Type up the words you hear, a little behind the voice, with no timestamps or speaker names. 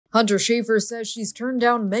Hunter Schafer says she's turned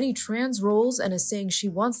down many trans roles and is saying she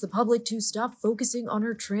wants the public to stop focusing on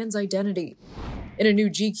her trans identity. In a new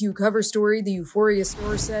GQ cover story, the Euphoria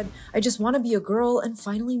star said, "I just want to be a girl and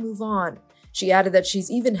finally move on." She added that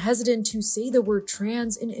she's even hesitant to say the word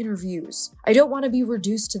trans in interviews. "I don't want to be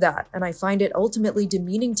reduced to that, and I find it ultimately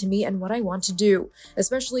demeaning to me and what I want to do.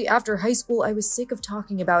 Especially after high school, I was sick of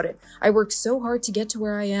talking about it. I worked so hard to get to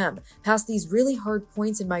where I am, past these really hard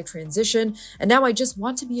points in my transition, and now I just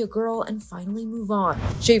want to be a girl and finally move on."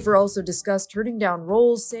 Schafer also discussed turning down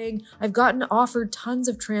roles, saying, "I've gotten offered tons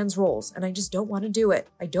of trans roles, and I just don't want to do it.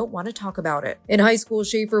 I don't want to talk about it." In high school,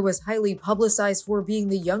 Schafer was highly publicized for being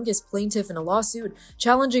the youngest plaintiff in a lawsuit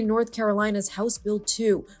challenging North Carolina's House Bill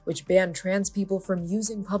 2, which banned trans people from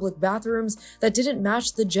using public bathrooms that didn't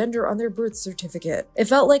match the gender on their birth certificate. "It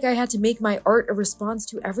felt like I had to make my art a response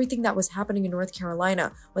to everything that was happening in North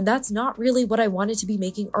Carolina, when that's not really what I wanted to be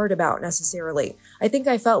making art about necessarily. I think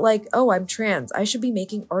I felt like, oh, I'm trans, I should be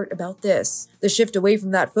making art about this." The shift away from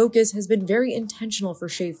that focus has been very intentional for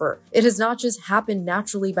Schafer. It has not just happened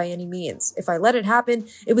naturally by any means. If I let it happen,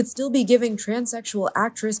 it would still be giving transsexual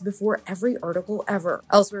actress before every article ever.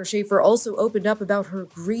 Elsewhere, Schafer also opened up about her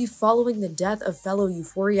grief following the death of fellow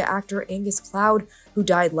Euphoria actor Angus Cloud, who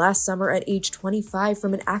died last summer at age 25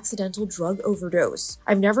 from an accidental drug overdose.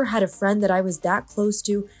 "I've never had a friend that I was that close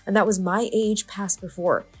to and that was my age past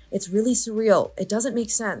before. It's really surreal. It doesn't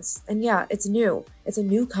make sense. And yeah, it's new. It's a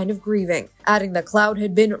new kind of grieving," adding that Cloud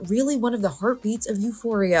had been really one of the heartbeats of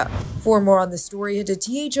Euphoria. For more on this story, head to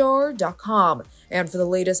THR.com. And for the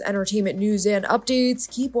latest entertainment news and updates,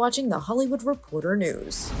 keep watching the Hollywood Reporter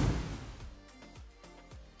News.